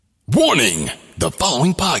Warning! The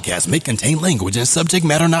following podcast may contain language and subject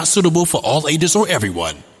matter not suitable for all ages or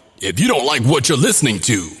everyone. If you don't like what you're listening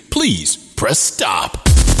to, please press stop.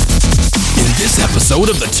 In this episode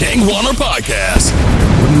of the Chang Warner Podcast.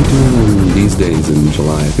 What are you doing these days in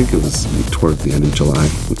July? I think it was toward the end of July,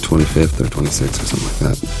 the 25th or 26th or something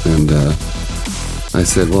like that. And I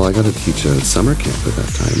said, well, I got to teach a summer camp at that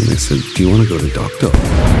time. And they said, do you want to go to Docto?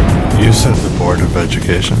 You said the Board of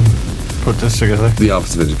Education put this together? The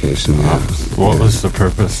Office of Education, yeah. What was the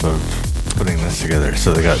purpose of putting this together?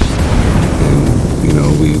 So they got... And, you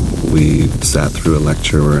know, we sat through a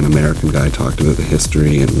lecture where an American guy talked about the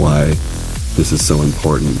history and why this is so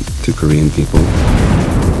important to Korean people.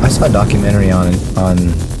 I saw a documentary on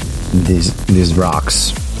these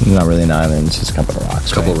rocks. Not really an island, it's just a couple of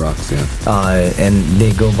rocks. Couple of rocks, yeah. And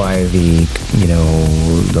they go by the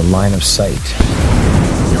line of sight.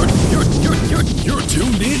 You're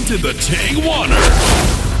tuned in to the Chang Warner,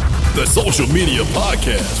 the social media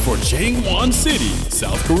podcast for Changwon City,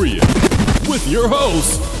 South Korea, with your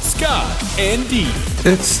hosts, Scott and Dee.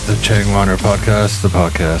 It's the Chang Warner Podcast, the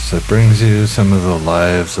podcast that brings you some of the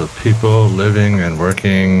lives of people living and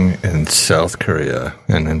working in South Korea,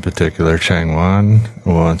 and in particular Changwon.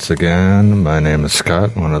 Once again, my name is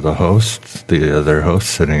Scott, one of the hosts. The other host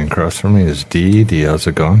sitting across from me is Dee. Dee, how's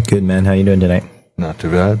it going? Good, man. How you doing tonight? Not too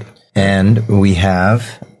bad. And we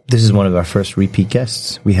have, this is one of our first repeat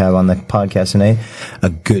guests. We have on the podcast tonight a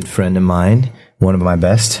good friend of mine, one of my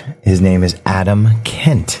best. His name is Adam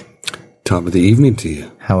Kent. Top of the evening to you.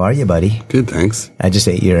 How are you, buddy? Good, thanks. I just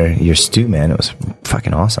ate your stew, man. It was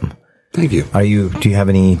fucking awesome. Thank you. Do you have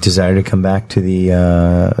any desire to come back to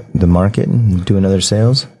the market and do another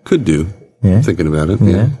sales? Could do. Yeah. I'm thinking about it.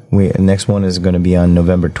 Yeah. Next one is going to be on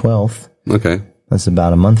November 12th. Okay. That's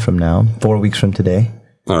about a month from now. 4 weeks from today.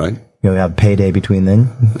 All right. You'll have payday between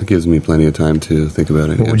then. That gives me plenty of time to think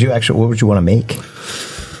about it. What would you want to make?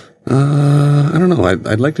 I don't know.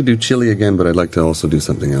 I'd like to do chili again, but I'd like to also do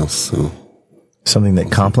something else. So something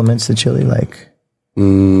that complements the chili, like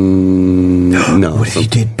no. What if you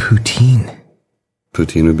did poutine?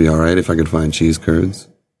 Poutine would be all right if I could find cheese curds.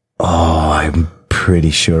 Oh, I'm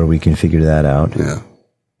pretty sure we can figure that out. Yeah.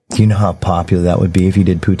 Do you know how popular that would be if you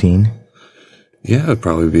did poutine? Yeah, it'd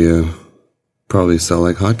probably sell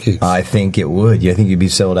like hotcakes. I think it would. I think you'd be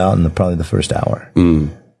sold out in probably the first hour.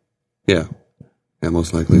 Yeah. Yeah,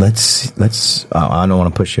 most likely. Let's. I don't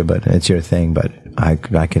want to push you, but it's your thing. But I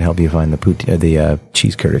could help you find the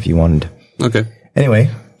cheese curd if you wanted. Okay. Anyway,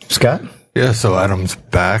 Scott. Yeah, so Adam's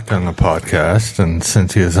back on the podcast, and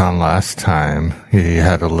since he was on last time, he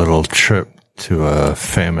had a little trip to a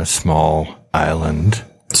famous small island,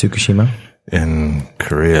 Tsukushima, in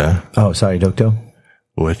Korea. Oh, sorry, Dokdo.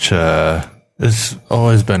 Which has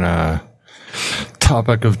always been a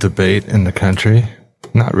topic of debate in the country.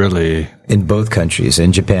 Not really. In both countries,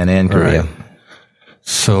 in Japan and Korea. Right.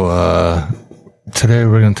 So today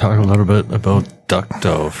we're going to talk a little bit about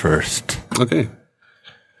Dokdo first. Okay.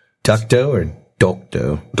 Dokdo or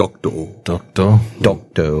Dokdo?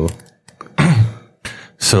 Dokdo.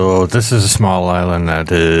 So this is a small island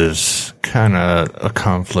that is kind of a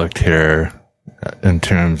conflict here in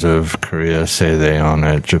terms of Korea say they own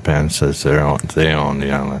it, Japan says they own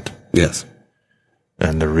the island. Yes.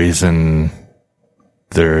 And the reason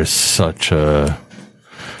there's such a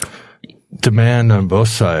demand on both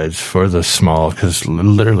sides for the small, because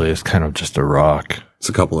literally it's kind of just a rock. It's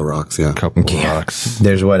a couple of rocks, yeah. Rocks.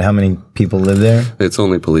 There's how many people live there? It's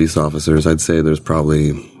only police officers. I'd say there's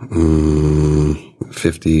probably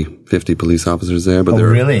 50 police officers there. But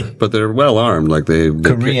really? But they're well armed. Like they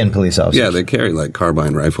Korean police officers. Yeah, they carry like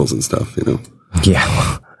carbine rifles and stuff, you know.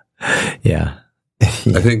 Yeah. Yeah.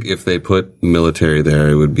 I think if they put military there,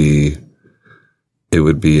 it would be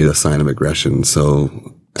a sign of aggression.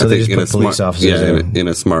 So I they think just put police officers there. in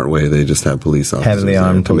a smart way, they just have police officers. Heavily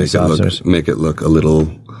armed police officers. Make it look a little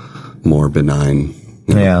more benign.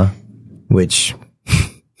 You know? Yeah. Which.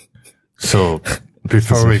 So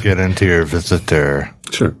before we get into your visit there,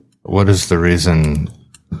 sure. What is the reason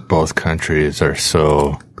both countries are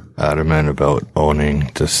so adamant about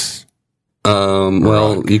owning this?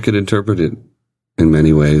 Well, you could interpret it in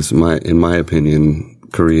many ways. In my opinion,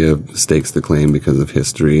 Korea stakes the claim because of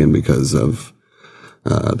history and because of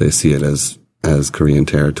they see it as Korean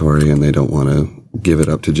territory, and they don't want to give it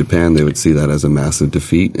up to Japan. They would see that as a massive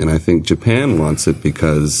defeat, and I think Japan wants it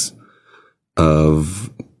because of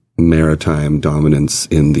maritime dominance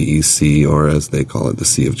in the East Sea, or as they call it, the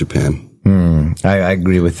Sea of Japan. I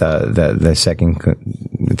agree with the second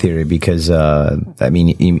theory because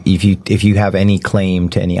if you have any claim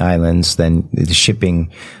to any islands, then the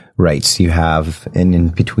shipping rights you have, and in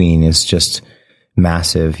between is just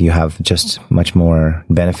massive. You have just much more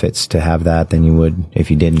benefits to have that than you would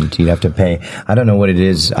if you didn't. You'd have to pay. I don't know what it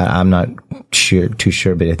is. I'm not too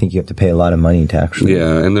sure, but I think you have to pay a lot of money to actually.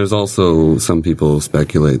 Yeah, and there's also some people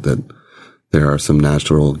speculate that there are some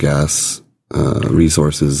natural gas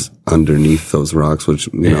resources underneath those rocks, which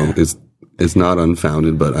is not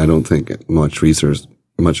unfounded. But I don't think much research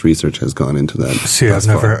has gone into that. See, I've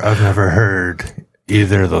never heard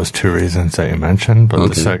either of those two reasons that you mentioned,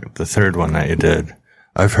 but the third one that you did,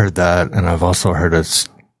 I've heard that, and I've also heard it's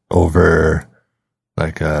over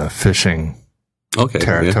like a fishing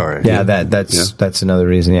territory. Yeah, that's another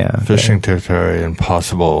reason. Yeah, fishing territory and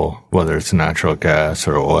possible whether it's natural gas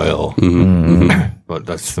or oil. But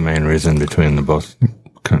that's the main reason between the both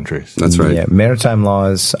countries. That's right. Yeah, maritime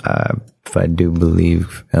laws. If I do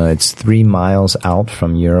believe it's 3 miles out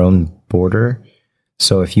from your own border.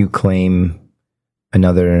 So if you claim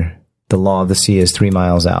the law of the sea is 3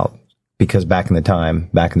 miles out, because back in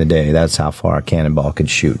the day, that's how far a cannonball could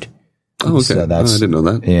shoot. Oh, okay. So I didn't know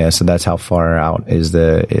that. Yeah, so that's how far out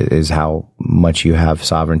is how much you have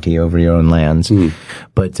sovereignty over your own lands.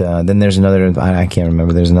 But then there's another, I can't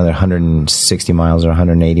remember, there's another 160 miles or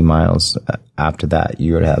 180 miles after that.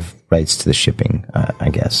 You would have rights to the shipping, I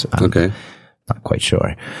guess. Okay. Not quite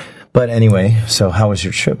sure. But anyway, so how was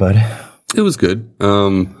your trip, bud? It was good.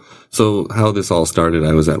 So how this all started,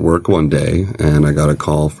 I was at work one day and I got a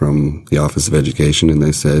call from the Office of Education and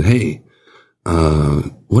they said, hey,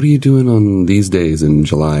 what are you doing on these days in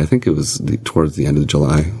July? I think it was towards the end of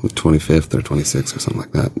July, the 25th or 26th or something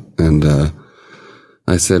like that. And,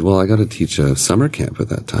 I said, well, I got to teach a summer camp at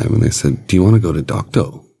that time. And they said, do you want to go to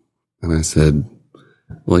Dokdo? And I said,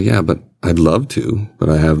 well, yeah, but I'd love to, but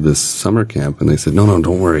I have this summer camp. And they said, no,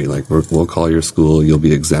 don't worry. Like, we'll call your school. You'll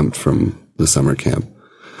be exempt from the summer camp.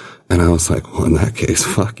 And I was like, well, in that case,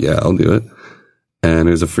 fuck yeah, I'll do it. And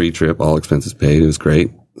it was a free trip, all expenses paid. It was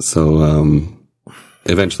great. So,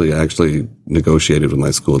 eventually I actually negotiated with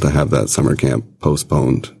my school to have that summer camp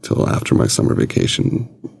postponed till after my summer vacation,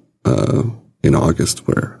 in August,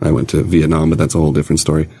 where I went to Vietnam, but that's a whole different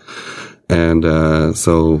story. And,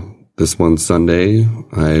 so this one Sunday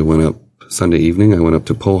evening, I went up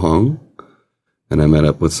to Po Hong and I met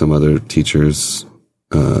up with some other teachers,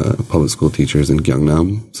 public school teachers in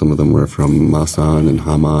Gyeongnam. Some of them were from Masan and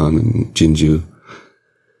Haman and Jinju.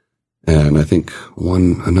 And I think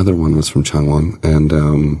another one was from Changwon. And,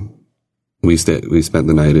 we spent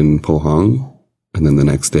the night in Po Hong. And then the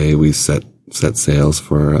next day we set sails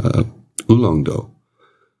for, Ulongdo,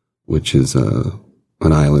 which is, an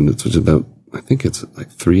island. It's about, I think it's like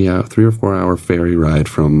 3 or 4 hour ferry ride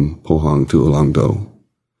from Po Hong to Ulongdo.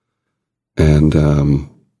 And,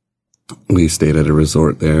 we stayed at a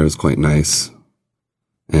resort there. It was quite nice.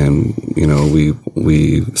 And,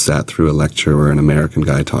 we sat through a lecture where an American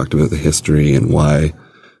guy talked about the history and why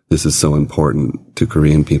this is so important to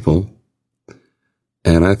Korean people.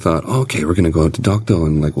 And I thought, okay, we're going to go out to Dokdo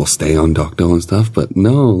and we'll stay on Dokdo and stuff. But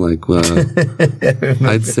no,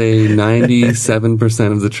 I'd say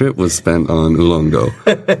 97% of the trip was spent on Ulongdo.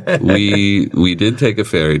 We did take a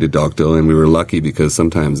ferry to Dokdo and we were lucky because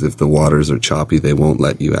sometimes if the waters are choppy, they won't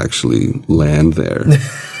let you actually land there.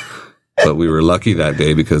 But we were lucky that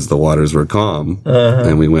day because the waters were calm.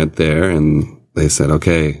 And we went there and they said,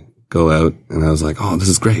 okay, go out. And I was like, oh, this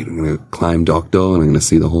is great. I'm going to climb Dokdo and I'm going to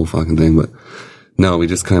see the whole fucking thing. But no, we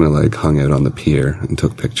just kind of hung out on the pier and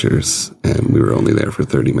took pictures and we were only there for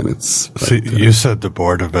 30 minutes. But, so you said the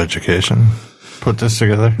Board of Education put this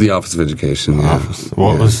together? The Office of Education, yeah.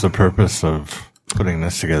 What was the purpose of putting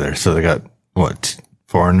this together? So they got,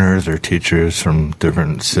 foreigners or teachers from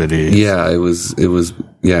different cities? Yeah, it was, there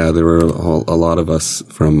were a lot of us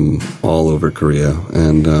from all over Korea.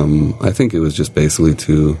 And, I think it was just basically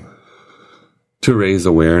to raise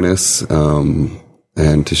awareness,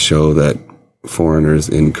 and to show that foreigners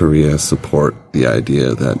in Korea support the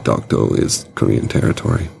idea that Dokdo is Korean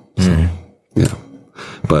territory. So, yeah.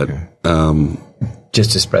 But,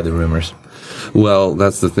 just to spread the rumors. Well,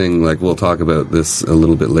 that's the thing. We'll talk about this a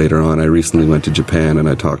little bit later on. I recently went to Japan and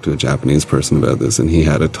I talked to a Japanese person about this and he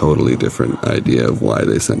had a totally different idea of why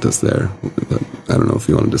they sent us there. But I don't know if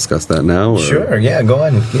you want to discuss that now. Or? Sure. Yeah, go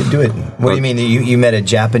on. Yeah, do it. What do you mean? You met a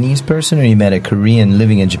Japanese person or you met a Korean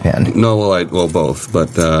living in Japan? No, both.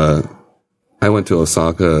 But, I went to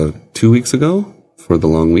Osaka 2 weeks ago for the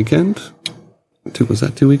long weekend. Was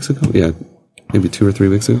that 2 weeks ago? Yeah. Maybe 2 or 3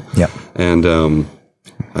 weeks ago. Yeah. And,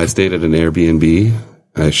 I stayed at an Airbnb.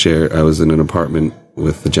 I was in an apartment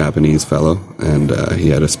with a Japanese fellow and, he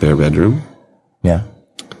had a spare bedroom. Yeah.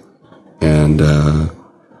 And,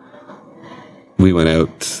 we went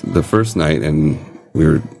out the first night and we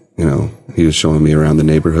were, he was showing me around the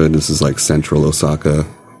neighborhood. This is like central Osaka.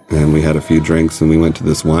 And we had a few drinks and we went to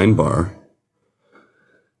this wine bar.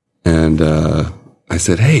 And I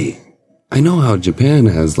said, hey, I know how Japan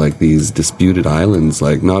has like these disputed islands,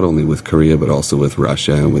 like not only with Korea, but also with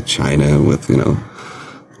Russia and with China and with,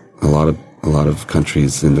 a lot of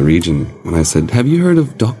countries in the region. And I said, have you heard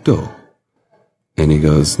of Dokdo? And he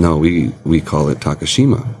goes, no, we call it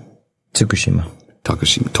Takashima. Tsukushima.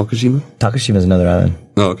 Tokushima? Takashima is another island.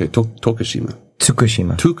 Oh, okay. Tokushima.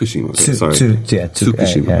 Tsukushima. Okay, sorry.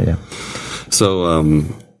 Tsukushima. Yeah. So,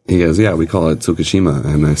 he goes, yeah, we call it Tsukushima.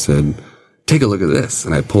 And I said, take a look at this.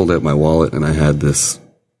 And I pulled out my wallet and I had this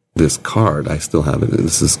card. I still have it.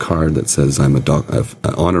 This is card that says I'm an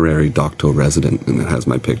honorary Dokdo resident, and it has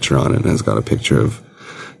my picture on it, and it's got a picture of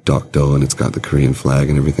Dokdo, and it's got the Korean flag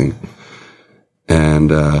and everything.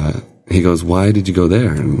 And he goes, why did you go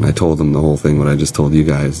there? And I told him the whole thing, what I just told you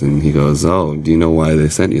guys. And he goes, oh, do you know why they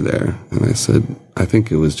sent you there? And I said, I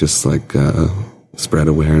think it was just like spread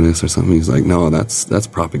awareness or something. He's like, no, that's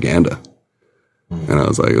propaganda. And I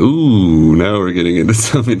was like, ooh, now we're getting into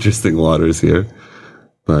some interesting waters here.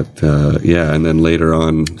 But, and then later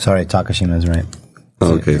on... Sorry, Takashima is right.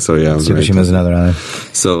 Okay, so yeah, I was right. Tsukushima is another island.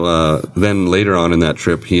 So, then later on in that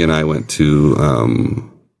trip, he and I went to,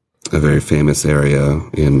 a very famous area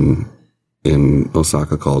in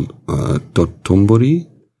Osaka called, Dotonbori.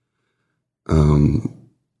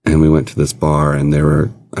 And we went to this bar, and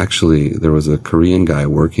there was a Korean guy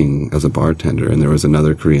working as a bartender, and there was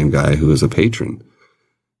another Korean guy who was a patron.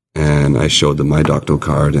 And I showed them my Dokdo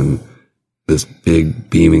card, and this big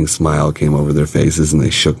beaming smile came over their faces, and they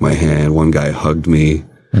shook my hand. One guy hugged me,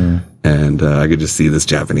 and I could just see this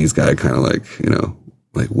Japanese guy kind of like,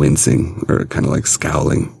 like wincing or kind of like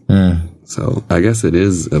scowling. So I guess it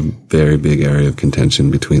is a very big area of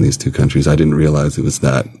contention between these two countries. I didn't realize it was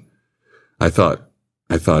that. I thought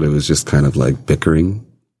it was just kind of like bickering,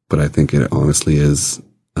 but I think it honestly is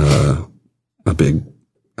a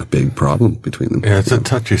big problem between them. Yeah, it's a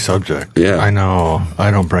touchy subject. Yeah. I know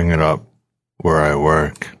I don't bring it up where I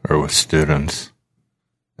work or with students,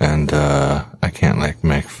 and I can't like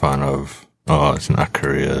make fun of, oh, it's not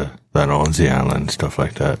Korea that owns the island, stuff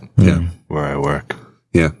like that. Yeah. Where I work.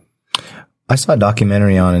 Yeah. I saw a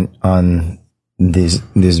documentary on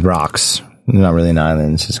these rocks. Not really an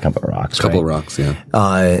island, it's just a couple of rocks. A couple of rocks, yeah.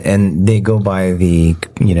 And they go by the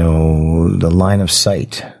line of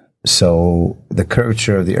sight. So the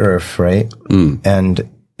curvature of the earth, right? And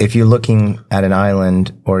if you're looking at an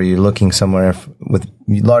island or you're looking somewhere with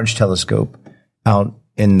a large telescope out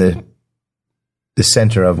in the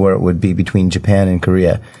center of where it would be between Japan and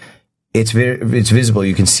Korea, it's visible.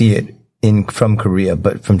 You can see it from Korea,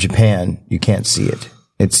 but from Japan, you can't see it.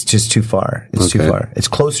 It's just too far. It's too far. It's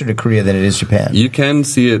closer to Korea than it is Japan. You can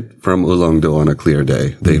see it from Ulleungdo on a clear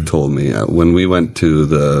day. They've told me when we went to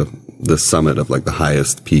the summit of like the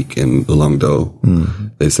highest peak in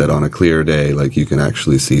Ulleungdo, they said on a clear day, like you can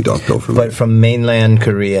actually see Dokdo from there. But from mainland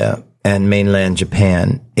Korea and mainland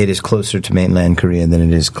Japan, it is closer to mainland Korea than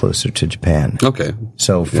it is closer to Japan. Okay.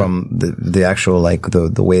 So from the actual, like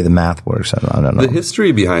the way the math works, I don't know. The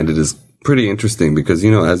history behind it is pretty interesting because,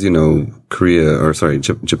 as you know,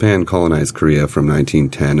 Japan colonized Korea from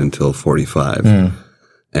 1910 until 45.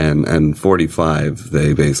 And 45,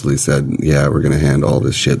 they basically said, yeah, we're going to hand all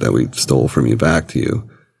this shit that we stole from you back to you.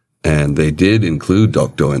 And they did include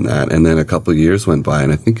Dokdo in that. And then a couple of years went by,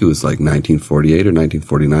 and I think it was like 1948 or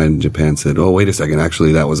 1949, Japan said, oh, wait a second,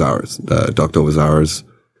 actually, that was ours. Dokdo was ours.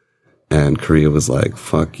 And Korea was like,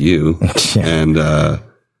 fuck you.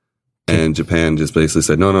 And Japan just basically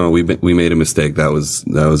said, no, we made a mistake. That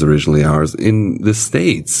was originally ours. In the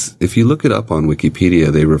States, if you look it up on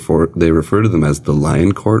Wikipedia, they refer to them as the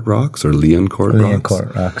Liancourt Rocks or Liancourt Rocks.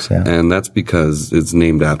 Liancourt Rocks, yeah. And that's because it's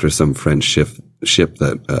named after some French ship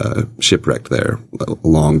that shipwrecked there a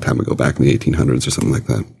long time ago, back in the 1800s or something like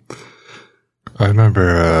that. I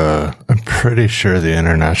remember, I'm pretty sure the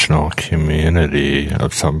international community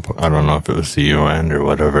of I don't know if it was the UN or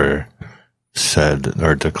whatever, said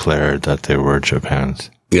or declared that they were Japan's.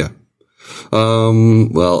 Yeah.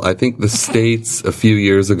 Well, I think the States, a few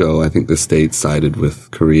years ago, sided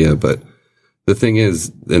with Korea, but the thing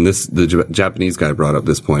is, and the Japanese guy brought up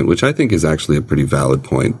this point, which I think is actually a pretty valid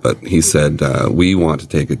point, but he said, we want to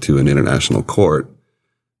take it to an international court,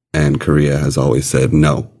 and Korea has always said,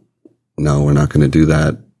 no, we're not going to do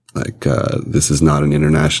that. Like, this is not an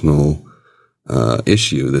international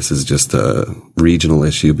issue. This is just a regional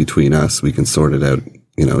issue between us. We can sort it out,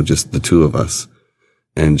 just the two of us.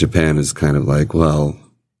 And Japan is kind of like, well,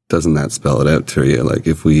 doesn't that spell it out to you? Like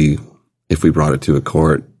if we brought it to a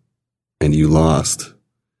court and you lost,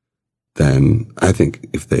 then I think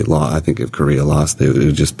if Korea lost, it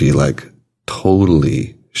would just be like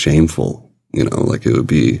totally shameful. Like it would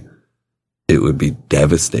be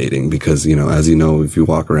devastating because, as you know, if you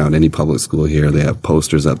walk around any public school here, they have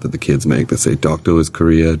posters up that the kids make that say Dokdo is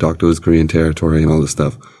Korea, Dokdo is Korean territory, and all this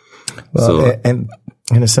stuff. Well, and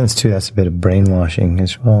in a sense too, that's a bit of brainwashing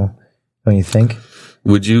as well, don't you think?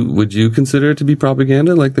 Would you consider it to be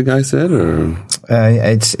propaganda, like the guy said, or?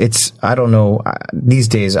 It's I don't know. These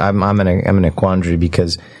days, I'm in a quandary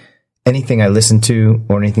because anything I listen to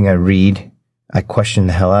or anything I read, I question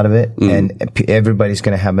the hell out of it, and everybody's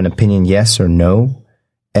going to have an opinion, yes or no.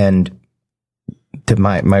 And to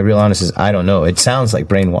my real honest is, I don't know. It sounds like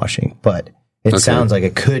brainwashing, but it sounds like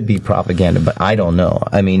it could be propaganda, but I don't know.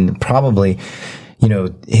 I mean, probably,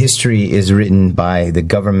 history is written by the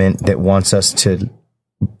government that wants us to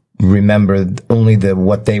remember only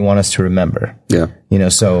what they want us to remember. Yeah.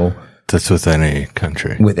 So that's with any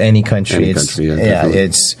country. With any country,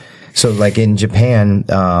 it's so like in Japan.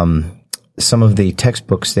 Some of the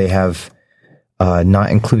textbooks they have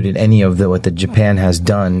not included any of what the Japan has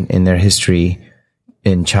done in their history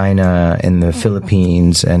in China and the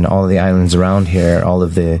Philippines and all of the islands around here, all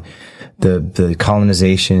of the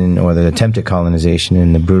colonization or the attempted colonization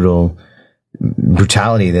and the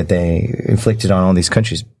brutality that they inflicted on all these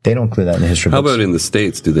countries. They don't include that in the history books. How about in the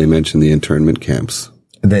States? Do they mention the internment camps?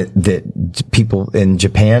 That people in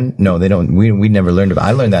Japan, no, they don't. We never learned about.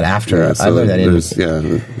 I learned that after. Yeah, so I learned that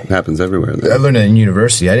it happens everywhere. I learned that in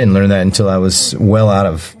university. I didn't learn that until I was well out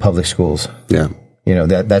of public schools. Yeah,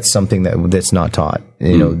 that's something that's not taught.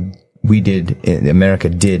 America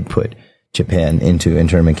did put Japan into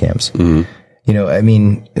internment camps. I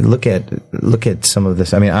mean, look at some of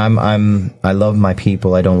this. I mean, I love my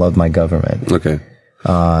people. I don't love my government. Okay.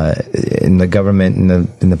 In the government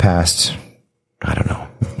in the past, I don't know.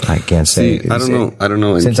 I can't say. I don't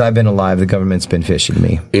know. Since I've been alive, the government's been fishy to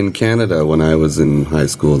me. In Canada, when I was in high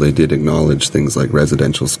school, they did acknowledge things like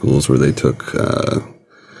residential schools where they took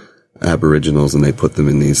Aboriginals and they put them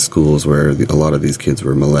in these schools where a lot of these kids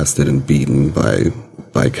were molested and beaten by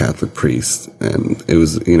Catholic priests. And it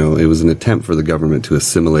was an attempt for the government to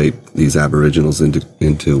assimilate these Aboriginals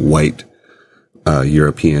into white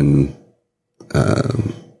European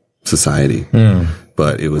society.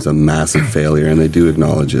 But it was a massive failure, and they do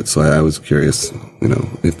acknowledge it. So I was curious,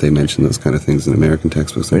 if they mention those kind of things in American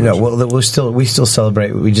textbooks. Well, we still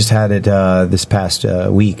celebrate. We just had it this past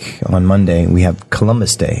week on Monday. We have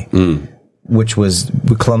Columbus Day, which was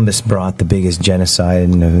Columbus brought the biggest genocide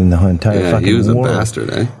in the entire fucking world. He was a bastard,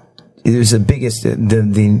 eh? It was the biggest.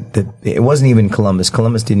 It wasn't even Columbus.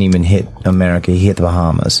 Columbus didn't even hit America. He hit the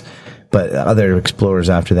Bahamas, but other explorers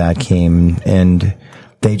after that came and.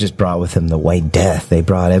 They just brought with them the White Death. They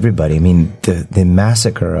brought everybody. I mean, the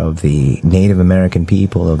massacre of the Native American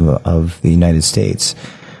people of the United States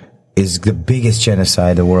is the biggest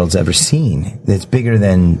genocide the world's ever seen. It's bigger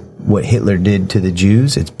than what Hitler did to the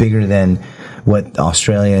Jews. It's bigger than what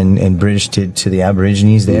Australia and British did to the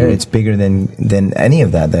Aborigines there. It's bigger than any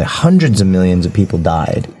of that. The hundreds of millions of people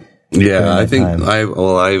died. Yeah, I think I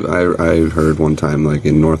heard one time, like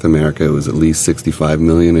in North America, it was at least 65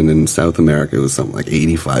 million, and in South America, it was something like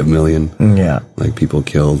 85 million. Yeah. Like people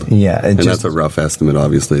killed. Yeah. And that's a rough estimate,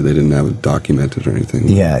 obviously. They didn't have it documented or anything.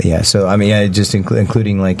 Yeah. So, I mean, just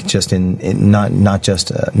including like just in not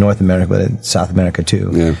just North America, but in South America too.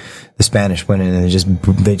 Yeah. The Spanish went in and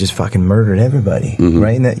they just fucking murdered everybody.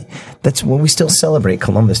 Right. And that's when we still celebrate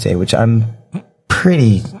Columbus Day, which I'm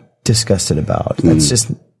pretty disgusted about. That's just.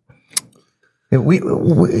 He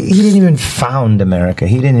didn't even found America.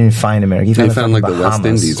 He didn't even find America. He found like the West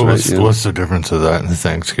Indies, right? Yeah. What's the difference of that in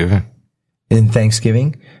Thanksgiving? In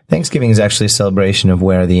Thanksgiving is actually a celebration of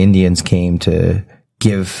where the Indians came to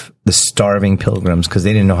give the starving pilgrims, because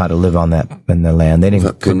they didn't know how to live in the land. They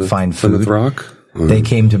couldn't find food. Plymouth Rock? They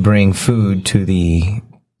came to bring food to the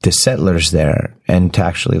settlers there and to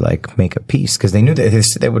actually like make a peace, because they knew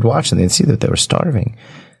that they would watch them. They'd see that they were starving.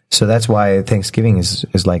 So that's why Thanksgiving is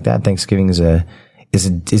like that. Thanksgiving is an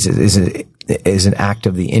act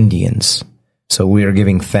of the Indians. So we are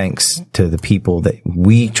giving thanks to the people that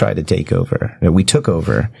we tried to take over, that we took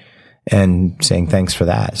over, and saying thanks for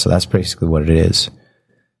that. So that's basically what it is.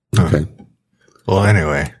 Okay. Well,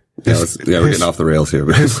 anyway. We're getting off the rails here.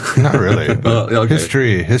 Not really. But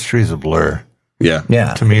okay. History is a blur. Yeah.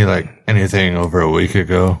 Yeah. To me, like anything over a week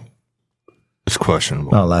ago is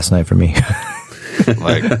questionable. Oh, last night for me.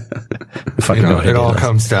 Like, it all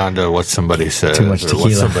comes down to what somebody says or what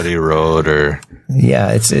somebody wrote, or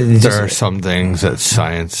it's there are some things that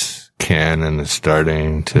science can and is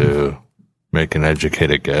starting to make an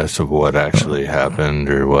educated guess of what actually happened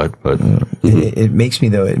or what, but it makes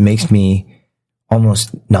me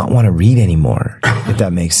almost not want to read anymore, if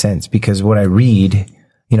that makes sense. Because what I read,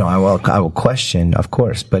 I will question, of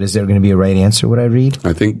course, but is there going to be a right answer what I read?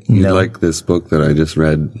 I think you like this book that I just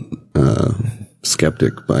read,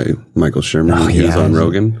 Skeptic by Michael Sherman. He was on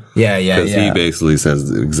Rogan. Yeah. Because he basically says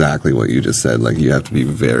exactly what you just said. Like, you have to be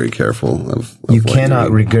very careful of you cannot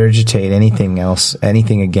regurgitate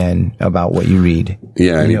anything again about what you read.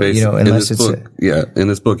 Yeah, and unless it's in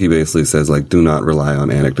this book he basically says, like, do not rely on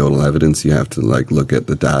anecdotal evidence. You have to, like, look at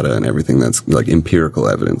the data and everything that's like empirical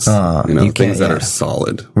evidence. Things that are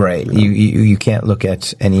solid. Right. You can't look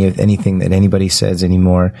at anything that anybody says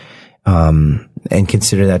anymore. And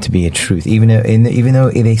consider that to be a truth, even though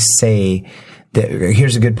they say that.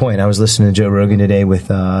 Here's a good point. I was listening to Joe Rogan today with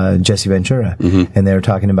Jesse Ventura, and they were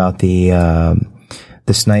talking about the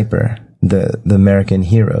sniper, the American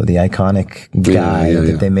hero, the iconic guy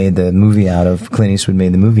that they made the movie out of. Clint Eastwood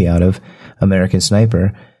made the movie out of, American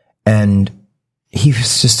Sniper, and he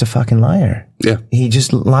was just a fucking liar. Yeah, he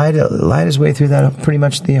just lied his way through that pretty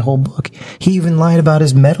much the whole book. He even lied about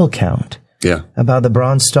his medal count. Yeah. About the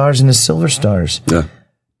bronze stars and the silver stars. Yeah.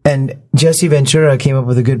 And Jesse Ventura came up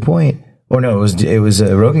with a good point. Or no, it was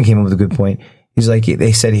Rogan came up with a good point. He's like,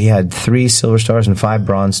 they said he had 3 silver stars and 5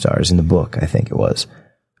 bronze stars in the book, I think it was.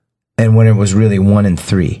 And when it was really 1 and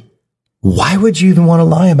 3. Why would you even want to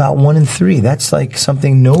lie about 1 and 3? That's like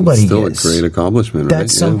something nobody still gets. Still a great accomplishment, right?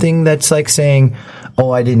 That's something that's like saying, oh,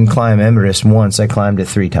 I didn't climb Everest once, I climbed it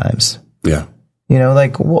 3 times. Yeah.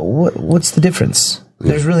 Like, what's the difference?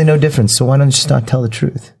 There's really no difference, so why don't you just not tell the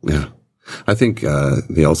truth? Yeah. I think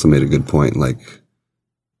they also made a good point, like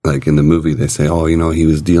in the movie they say, he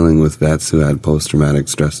was dealing with vets who had post-traumatic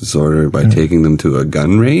stress disorder by taking them to a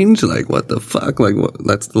gun range. Like, what the fuck? Like,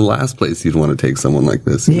 that's the last place you'd want to take someone like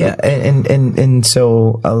this. Yeah, and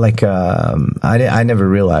so I never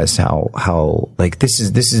realized how like this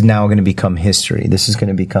is now going to become history. This is going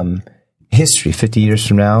to become history 50 years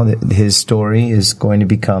from now. His story is going to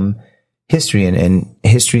become history, and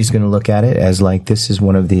history is going to look at it as like, this is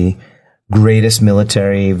one of the greatest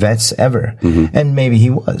military vets ever. And maybe he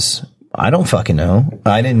was. I don't fucking know.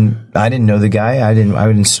 I didn't know the guy. I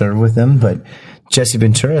didn't serve with him, but Jesse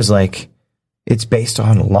Ventura is like, it's based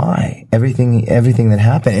on a lie. Everything that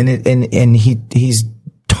happened. And he's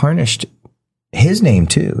tarnished his name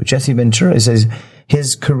too. Jesse Ventura says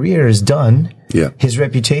his career is done. Yeah. His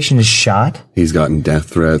reputation is shot. He's gotten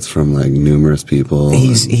death threats from like numerous people.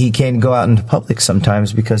 He can't go out into public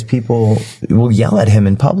sometimes because people will yell at him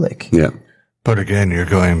in public. Yeah. But again, you're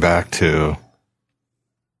going back to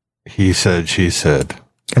he said, she said.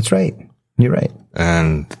 That's right. You're right.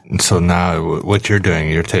 And so now what you're doing,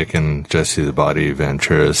 you're taking Jesse the Body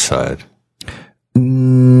Ventura's side.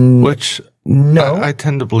 Which no, I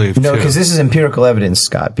tend to believe no, too. because this is empirical evidence,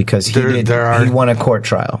 Scott, because he won a court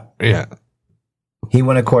trial. Yeah. He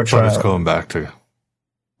won a court trial. But it's going back to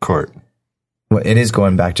court. Well, it is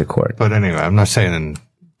going back to court. But anyway, I'm not saying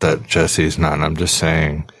that Jesse's not. I'm just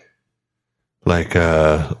saying, like,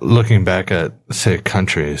 looking back at, say,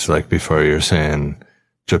 countries, like before you're saying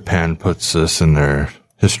Japan puts this in their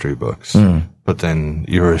history books. But then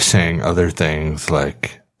you were saying other things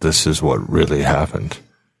like, this is what really happened.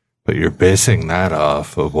 But you're basing that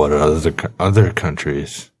off of what other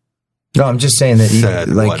countries No, I'm just saying that said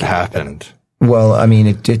like, what happened. Well, I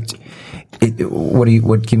mean, what are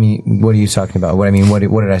you talking about? What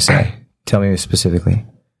did I say? Tell me specifically.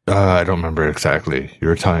 I don't remember exactly. You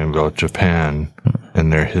were talking about Japan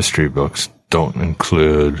and their history books don't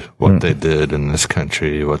include what they did in this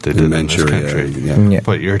country, what they did in this country. Yeah.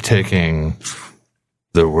 But you're taking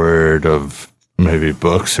the word of maybe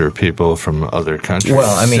books or people from other countries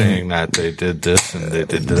saying that they did this and they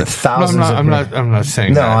did that. I'm not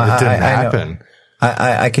saying that. It didn't happen.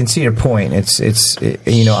 I can see your point.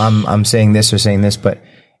 I'm saying this or saying this, but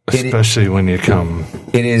especially when you come,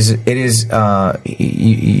 it is. I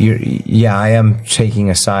am taking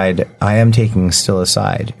a side. I am taking still a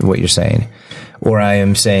side what you're saying, or I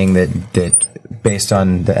am saying that based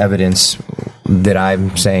on the evidence that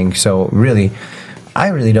I'm saying. So really, I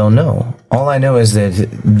really don't know. All I know is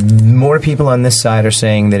that more people on this side are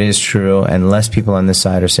saying that it is true, and less people on this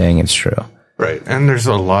side are saying it's true. Right. And there's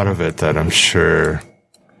a lot of it that I'm sure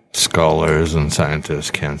scholars and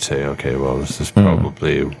scientists can say, okay, well, this is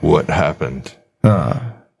probably what happened.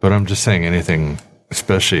 But I'm just saying anything,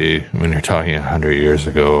 especially when you're talking 100 years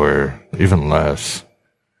ago or even less,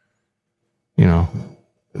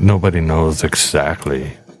 nobody knows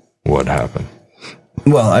exactly what happened.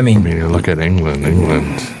 Well, I mean, you look at England.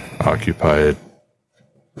 England occupied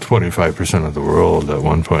 25% of the world at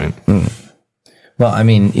one point. Well, I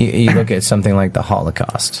mean, you look at something like the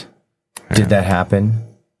Holocaust. Did that happen?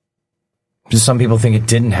 Some people think it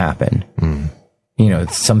didn't happen. You know,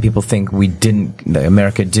 some people think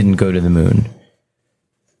America didn't go to the moon.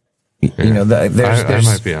 You know, I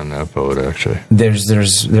might be on that boat actually.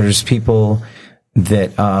 There's people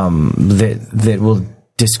that that will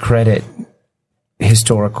discredit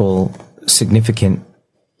historical significant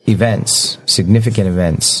events.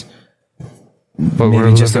 But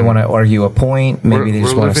maybe just they want to argue a point. Maybe they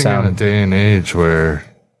just want to sound. We're living in a day and age where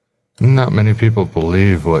not many people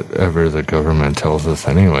believe whatever the government tells us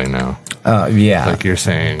anyway now. Yeah. Like you're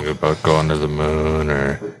saying about going to the moon,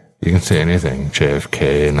 or you can say anything.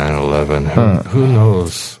 JFK, 9/11. Who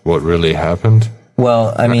knows what really happened?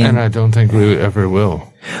 Well, I mean, and I don't think we ever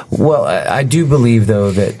will. Well, I do believe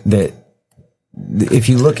though that if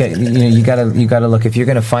you look at, you gotta look, if you're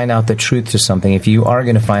going to find out the truth to something, if you are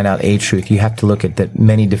going to find out a truth, you have to look at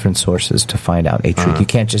many different sources to find out a truth. You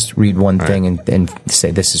can't just read one thing and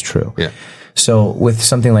say this is true. Yeah. So with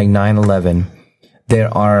something like 9/11,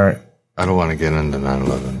 there are. I don't want to get into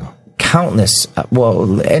 9/11 though. Countless.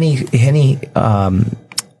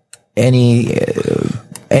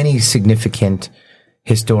 Any significant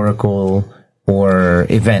historical or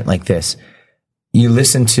event like this, you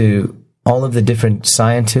listen to all of the different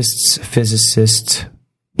scientists, physicists,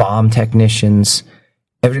 bomb technicians,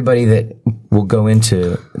 everybody that will go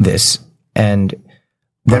into this. And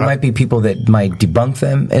there might be people that might debunk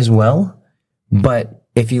them as well. But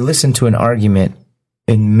if you listen to an argument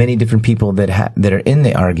and many different people that are in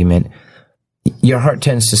the argument, your heart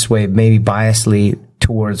tends to sway maybe biasly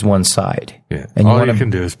towards one side. Yeah. And all you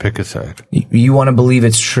can do is pick a side. You want to believe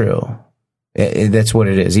it's true. That's what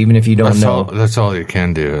it is, even if you don't know. That's all you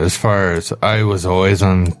can do. As far as I was always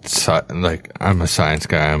on, like, I'm a science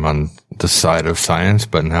guy. I'm on the side of science,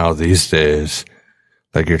 but now these days,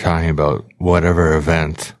 like you're talking about whatever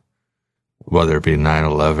event, whether it be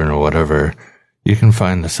 9/11 or whatever, you can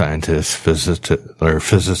find the scientists,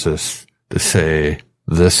 physicists to say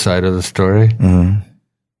this side of the story. Mm-hmm.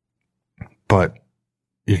 But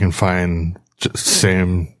you can find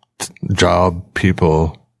same job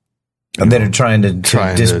people that are trying to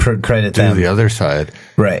discredit them. The other side.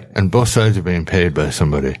 Right. And both sides are being paid by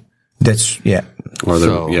somebody. That's, yeah. Or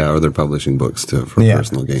they're publishing books for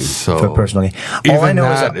personal gain. For personal gain. All I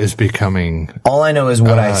know is becoming. All I know is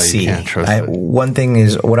what I see. You can't trust one thing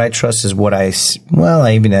is what I trust is what I. Well,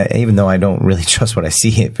 even though I don't really trust what I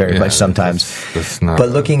see very much sometimes. That's not. But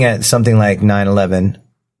looking at something like 9/11,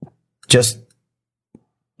 just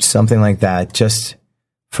something like that, just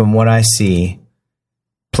from what I see,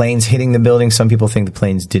 planes hitting the building. Some people think the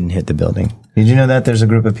planes didn't hit the building. Did you know that there's a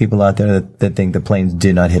group of people out there that think the planes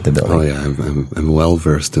did not hit the building? Oh yeah, I'm well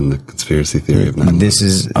versed in the conspiracy theory of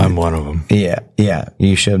 9/11. I'm one of them. Yeah.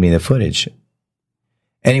 You showed me the footage.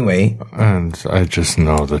 Anyway, and I just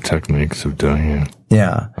know the techniques of doing it.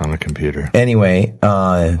 Yeah, on a computer. Anyway,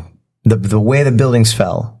 the way the buildings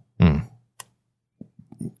fell.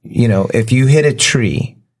 You know, if you hit a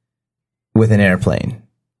tree with an airplane,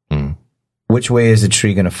 which way is the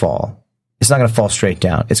tree going to fall? It's not going to fall straight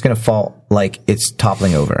down. It's going to fall like it's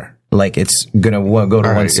toppling over, like it's going to go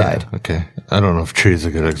to one side. Yeah, okay. I don't know if tree is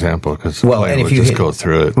a good example because and if you just go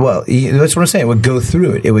through it. Well, that's what I'm saying. It would go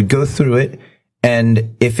through it. It would go through it.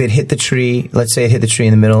 And if it hit the tree, let's say it hit the tree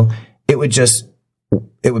in the middle, it would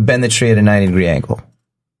bend the tree at a 90-degree angle.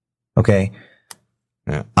 Okay.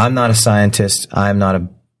 Yeah. I'm not a scientist. I'm not a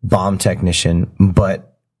bomb technician,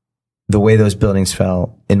 but the way those buildings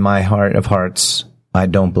fell, in my heart of hearts, I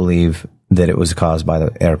don't believe that it was caused by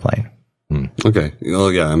the airplane. Okay. Oh,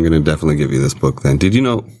 yeah. I'm going to definitely give you this book then. Did you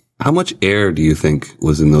know how much air do you think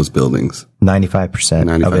was in those buildings?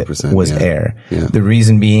 95% of it was air. Yeah. The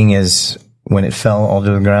reason being is when it fell all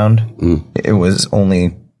to the ground, it was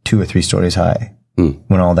only 2 or 3 stories high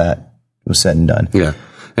when all that was said and done. Yeah.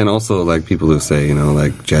 And also, like, people who say, you know,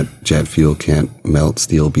 like jet fuel can't melt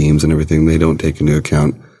steel beams and everything, they don't take into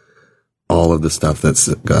account all of the stuff that's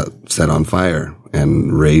got set on fire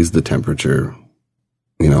and raised the temperature.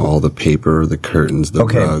 You know, all the paper, the curtains, the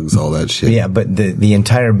rugs, all that shit. Yeah, but the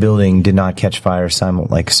entire building did not catch fire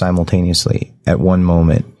simultaneously at one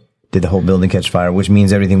moment. Did the whole building catch fire, which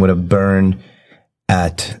means everything would have burned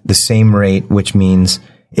at the same rate, which means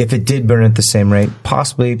if it did burn at the same rate,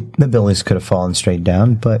 possibly the buildings could have fallen straight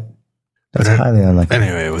down, but that's highly unlikely.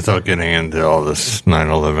 Anyway, without getting into all this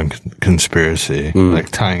 9/11 conspiracy, like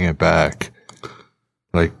tying it back,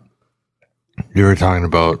 like you were talking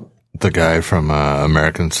about the guy from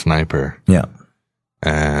American Sniper. Yeah.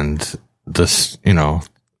 And this, you know,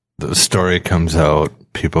 the story comes out,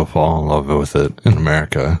 people fall in love with it in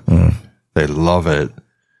America. They love it.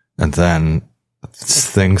 And then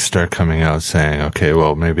things start coming out saying, okay,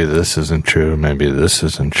 well, maybe this isn't true, maybe this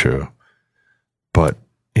isn't true. But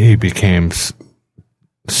he became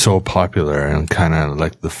so popular and kind of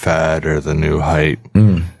like the fad or the new hype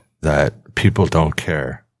that people don't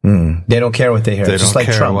care. They don't care what they hear. They just don't like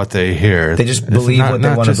care Trump. what they hear. They just believe what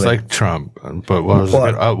they want to believe. Not just like Trump, but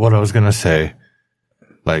what I was going to say,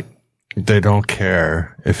 like, they don't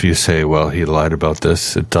care if you say, well, he lied about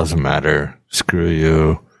this. It doesn't matter. Screw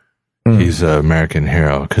you. He's an American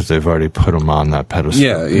hero, because they've already put him on that pedestal.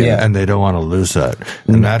 Yeah. And they don't want to lose that.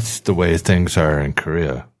 And that's the way things are in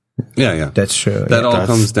Korea. Yeah. That's true. That all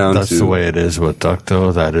comes down to... That's the way it is with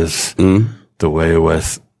Dokdo. That is the way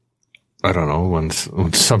with, I don't know, when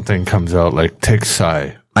something comes out, like, take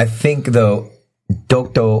Psy. I think, though,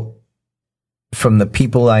 Dokdo, from the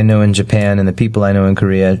people I know in Japan and the people I know in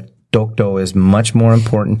Korea, Dokdo is much more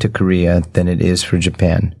important to Korea than it is for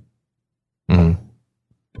Japan.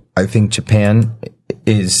 I think Japan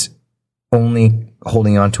is only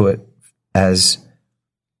holding on to it as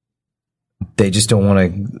they just don't want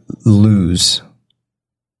to lose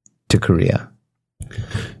to Korea.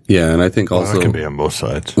 Yeah, and I think also... it can be on both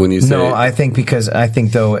sides. When you say... No, I think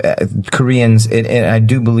though, Koreans, and I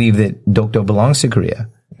do believe that Dokdo belongs to Korea.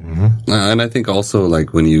 And I think also,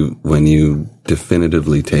 like, when you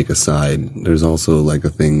definitively take a side, there's also like a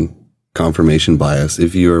thing, confirmation bias.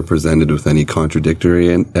 If you are presented with any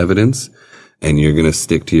contradictory evidence and you're going to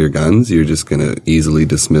stick to your guns, you're just going to easily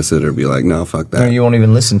dismiss it or be like, no, fuck that. Or you won't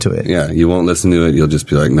even listen to it. Yeah, you won't listen to it. You'll just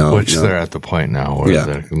be like, no. Which they're at the point now where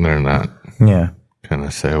they're not going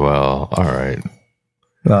to say, well, all right.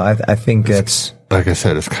 Well, I think that's... Like I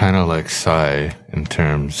said, it's kind of like Psy in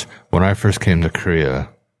terms... When I first came to Korea,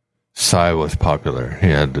 Psy was popular. He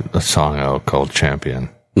had a song out called Champion,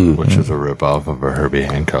 which is a ripoff of a Herbie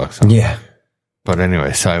Hancock song. Yeah. But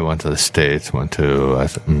anyway, Psy went to the States, went to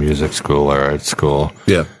music school or art school.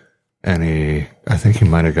 Yeah. And I think he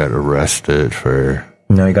might have got arrested for...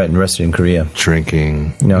 No, he got arrested in Korea.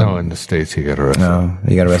 Drinking. No, in the States he got arrested. No,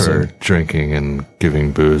 he got arrested. For drinking and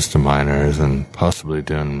giving booze to minors and possibly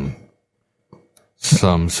doing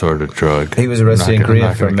some sort of drug. He was arrested in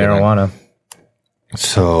Korea for marijuana.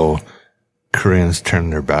 So Koreans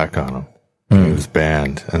turned their back on him. He was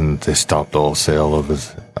banned, and they stopped all sales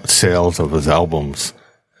of his albums.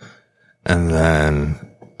 And then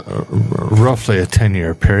roughly a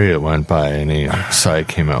 10-year period went by, and Psy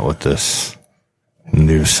came out with this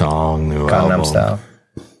new song, new Gangnam album. Style.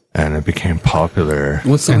 And it became popular.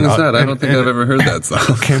 What song is that? I don't think I've ever heard that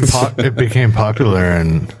song. It became popular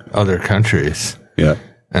in other countries. Yeah.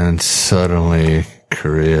 And suddenly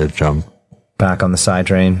Korea jumped back on the Psy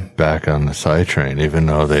train, even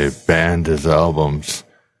though they banned his albums.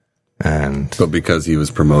 But because he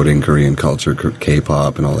was promoting Korean culture,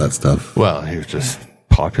 K-pop and all that stuff. Well, he was just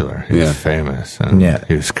popular. He was famous, and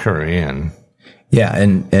he was Korean. Yeah,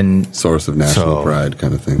 and source of national pride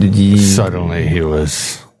kind of thing. Suddenly he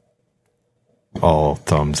was all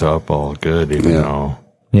thumbs up, all good, even though...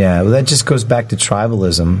 Yeah, well, that just goes back to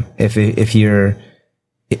tribalism. If you're,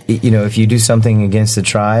 if you do something against the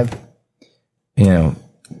tribe,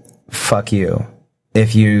 fuck you.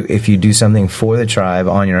 If you do something for the tribe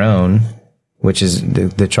on your own, which is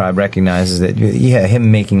the tribe recognizes that,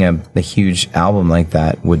 him making a huge album like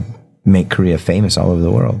that would make Korea famous all over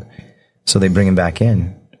the world. So they bring him back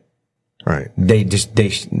in. Right.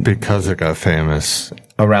 Because it got famous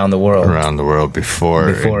around the world before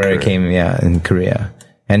it came in Korea.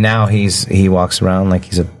 And now he walks around like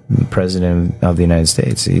he's a president of the United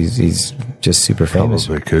States. He's just super famous.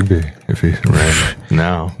 Probably could be if he ran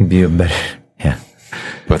now. He'd be a better,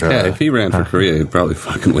 But if he ran for Korea, he'd probably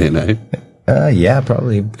fucking win, eh? Yeah,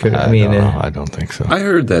 probably could. I don't think so. I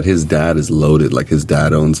heard that his dad is loaded. Like his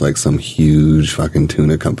dad owns like some huge fucking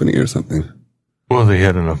tuna company or something. Well, they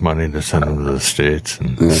had enough money to send him to the States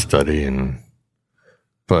and study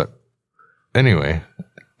but anyway,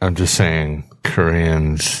 I'm just saying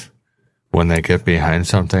Koreans, when they get behind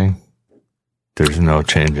something, there's no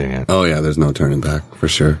changing it. Oh yeah, there's no turning back for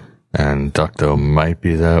sure. And Dokdo might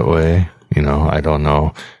be that way. I don't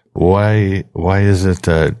know. Why is it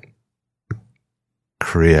that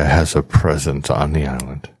Korea has a presence on the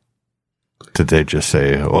island? Did they just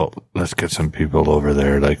say, well, let's get some people over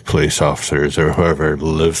there, like police officers or whoever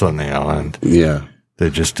lives on the island? Yeah. They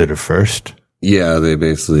just did it first? Yeah, they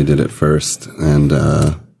basically did it first. And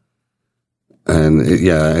I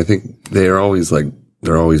think they're always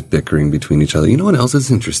bickering between each other. You know what else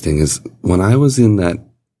is interesting is when I was in that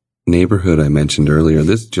neighborhood I mentioned earlier,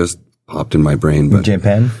 this just popped in my brain. But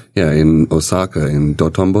Japan? Yeah, in Osaka, in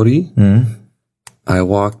Dotonbori. I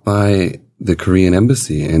walked by the Korean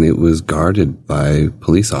embassy, and it was guarded by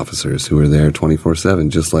police officers who were there 24/7,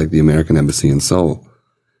 just like the American embassy in Seoul.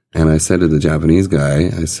 And I said to the Japanese guy,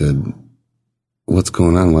 I said, what's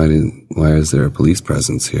going on? Why is there a police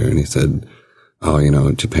presence here? And he said,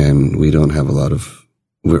 oh, Japan, we don't have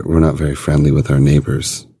we're not very friendly with our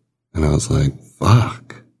neighbors. And I was like,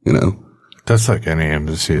 fuck, That's like any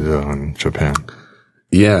embassy though in Japan.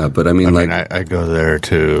 Yeah, but I mean, I go there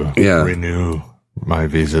to renew my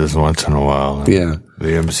visas once in a while. Yeah.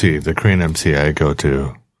 The Korean embassy I go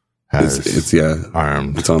to has it's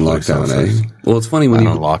armed. It's on lockdown, officers. Well, it's funny when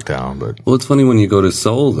Not on lockdown, but it's funny when you go to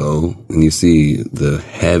Seoul though, and you see the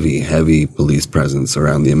heavy police presence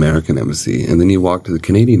around the American embassy, and then you walk to the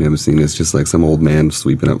Canadian embassy, and it's just like some old man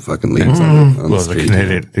sweeping up fucking leaves on the street.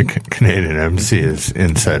 The Canadian embassy is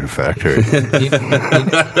inside a factory.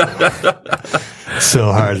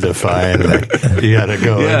 So hard to find. You gotta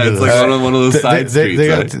go. Yeah, it's like one of those side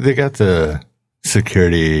streets. They got the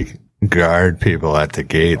security guard people at the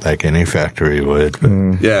gate like any factory would.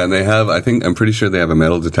 Yeah, and I'm pretty sure they have a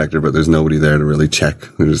metal detector, but there's nobody there to really check.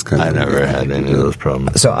 They're just kind of. I never had any of those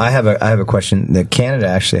problems. So I have a question. That Canada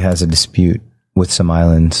actually has a dispute with some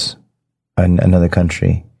islands in another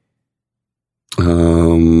country.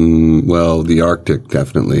 Well, the Arctic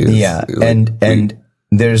definitely is. Yeah, and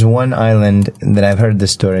there's one island that I've heard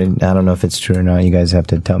this story. I don't know if it's true or not. You guys have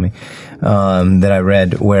to tell me. That I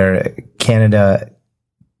read where Canada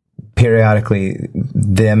periodically,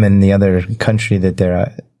 them and the other country that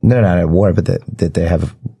they're not at war, but that they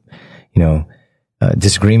have,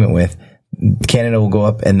 disagreement with, Canada will go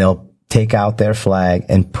up and they'll take out their flag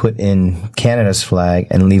and put in Canada's flag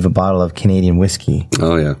and leave a bottle of Canadian whiskey.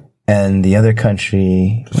 Oh yeah. And the other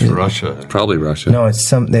country, it's Russia. It's probably Russia. No, it's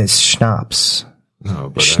schnapps.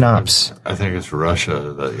 No, but schnapps. I think it's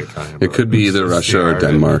Russia that you're talking about. It could be either Russia or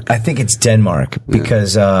Denmark. I think it's Denmark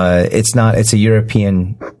because it's a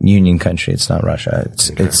European Union country. It's not Russia.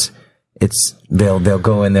 They'll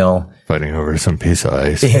go and they'll fighting over some piece of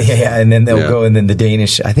ice. Yeah, and then they'll go and then the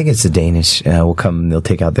Danish. I think it's the Danish will come. And they'll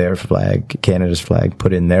take out their flag, Canada's flag,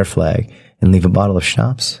 put in their flag, and leave a bottle of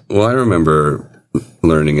schnapps. Well, I remember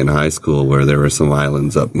learning in high school where there were some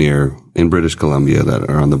islands up in British Columbia that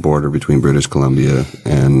are on the border between British Columbia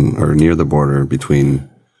or near the border between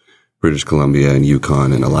British Columbia and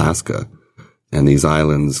Yukon and Alaska. And these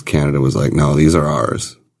islands, Canada was like, no, these are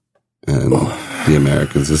ours. And the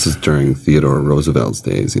Americans, this is during Theodore Roosevelt's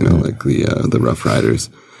days, like the Rough Riders.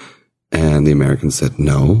 And the Americans said,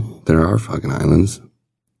 no, they're our fucking islands.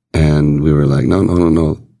 And we were like,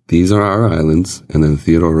 no. These are our islands. And then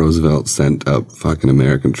Theodore Roosevelt sent up fucking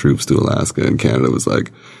American troops to Alaska, and Canada was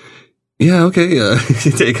like, yeah, okay,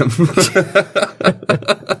 take them.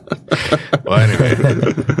 Well, anyway,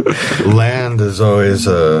 land has always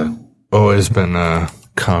been a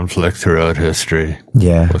conflict throughout history.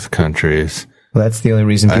 Yeah. With countries. Well, that's the only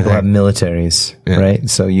reason people have militaries, right?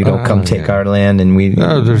 So you don't come take our land, and we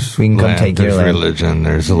can come take your land. There's religion.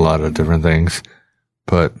 There's a lot of different things,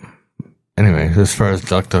 but. Anyway, as far as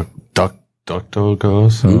Dokdo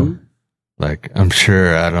goes, like, I'm sure,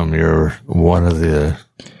 Adam, you're one of the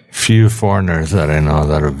few foreigners that I know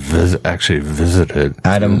that have actually visited.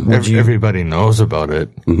 Adam, everybody knows about it,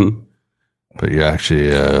 but you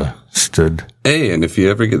actually stood. Hey, and if you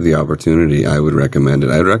ever get the opportunity, I would recommend it.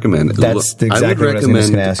 I'd recommend. That's exactly what I was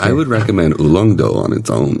going to ask you. I would recommend Ulleungdo on its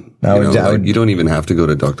own. You don't even have to go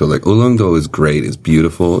to Dokdo. Like, Ulleungdo is great. It's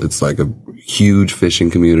beautiful. It's like a huge fishing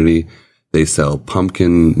community. They sell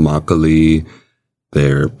pumpkin, makgeolli.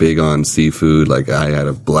 They're big on seafood. Like, I had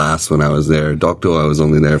a blast when I was there. Dokdo, I was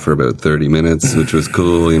only there for about 30 minutes, which was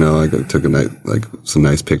cool. I took some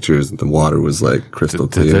nice pictures. The water was like crystal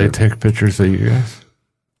clear. Did they take pictures of you guys?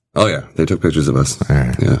 Oh yeah, they took pictures of us. All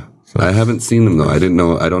right. Yeah. So I haven't seen them though. I don't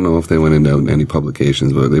know if they went into any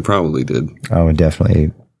publications, but they probably did. I would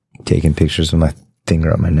definitely taking pictures with my finger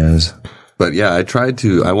up my nose. But yeah,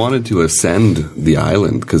 I wanted to ascend the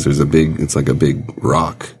island because it's like a big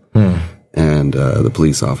rock. And the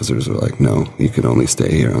police officers were like, no, you can only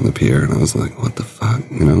stay here on the pier. And I was like, what the fuck?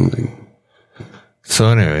 So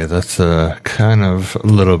anyway, that's kind of a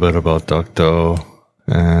little bit about Dokdo.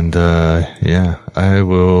 And I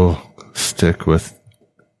will stick with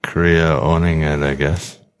Korea owning it, I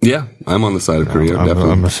guess. Yeah, I'm on the side of Korea, definitely.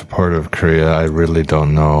 I'm a supporter of Korea. I really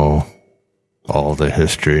don't know all the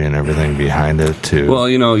history and everything behind it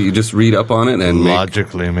you just read up on it and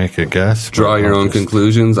logically make a guess, draw your own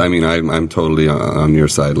conclusions. I mean, I'm totally on your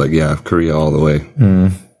side. Like, yeah, Korea all the way.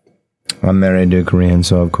 I'm married to a Korean,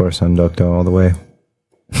 so of course I'm Dokdo all the way.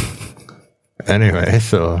 Anyway,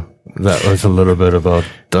 so that was a little bit about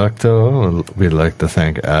Ducto. We'd like to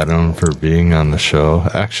thank Adam for being on the show.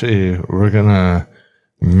 Actually,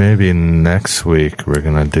 maybe next week, we're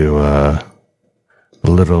going to do a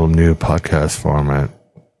little new podcast format.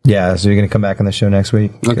 Yeah, so you're going to come back on the show next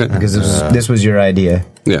week? Okay. Because this was your idea.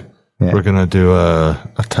 Yeah. We're going to do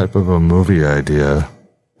a type of a movie idea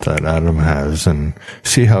that Adam has and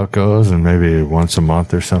see how it goes. And maybe once a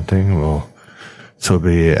month or something, so it'll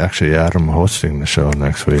be actually Adam hosting the show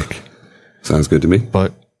next week. Sounds good to me.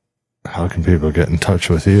 But how can people get in touch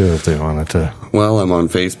with you if they wanted to? Well, I'm on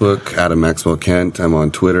Facebook, Adam Maxwell Kent. I'm on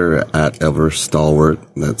Twitter at Everstalwart.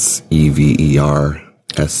 That's EVERSTALWART.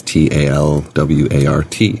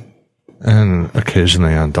 And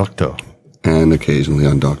occasionally on Ducto. And occasionally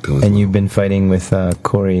on Ducto as And well. you've been fighting with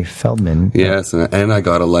Corey Feldman. Yes, and I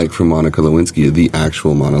got a like from Monica Lewinsky, the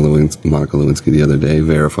actual Monica Lewinsky the other day,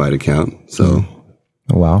 verified account. So,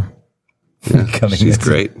 Wow. yeah, Coming she's as a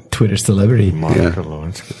great. Twitter celebrity. Monica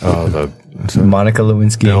Lewinsky. Oh, Monica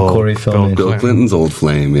Lewinsky Bill- and Corey Feldman. Bill Clinton's old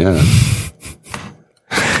flame, yeah.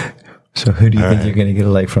 So who do you think you're going to get a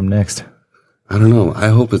like from next? I don't know. I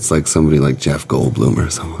hope it's like somebody like Jeff Goldblum or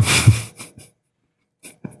someone.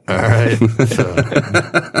 all right. So,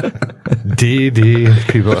 DD,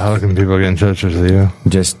 how can people get in touch with you?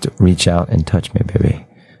 Just reach out and touch me, baby.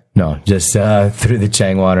 No, just through the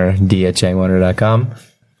Changwaner, d@changwaner.com.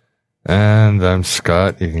 And I'm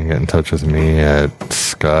Scott. You can get in touch with me at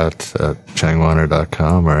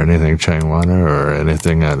scott@changwaner.com or anything Changwaner or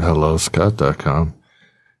anything at helloscott.com.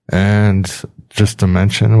 And just to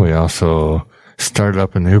mention, we also started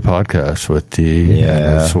up a new podcast with Dee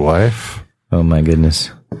and his wife, Oh my goodness.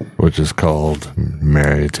 which is called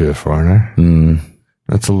Married to a Foreigner.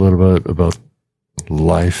 That's a little bit about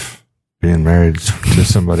life, being married to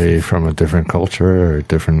somebody from a different culture or a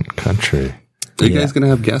different country. Are you guys going to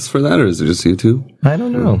have guests for that, or is it just you two? I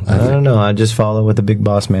don't know. I just follow what the big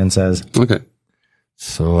boss man says. Okay.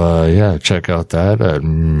 So, check out that at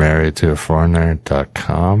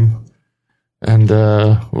marriedtoaforeigner.com. And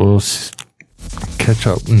we'll catch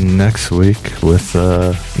up next week with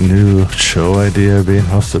a new show idea being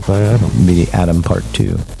hosted by Adam. Be Adam Part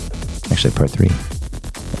 2. Actually, Part 3.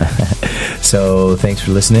 So, thanks for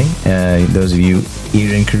listening. Those of you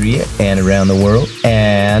here in Korea and around the world.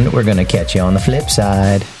 And we're going to catch you on the flip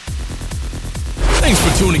side. Thanks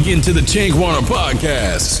for tuning in to the Changwaner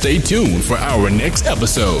Podcast. Stay tuned for our next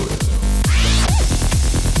episode.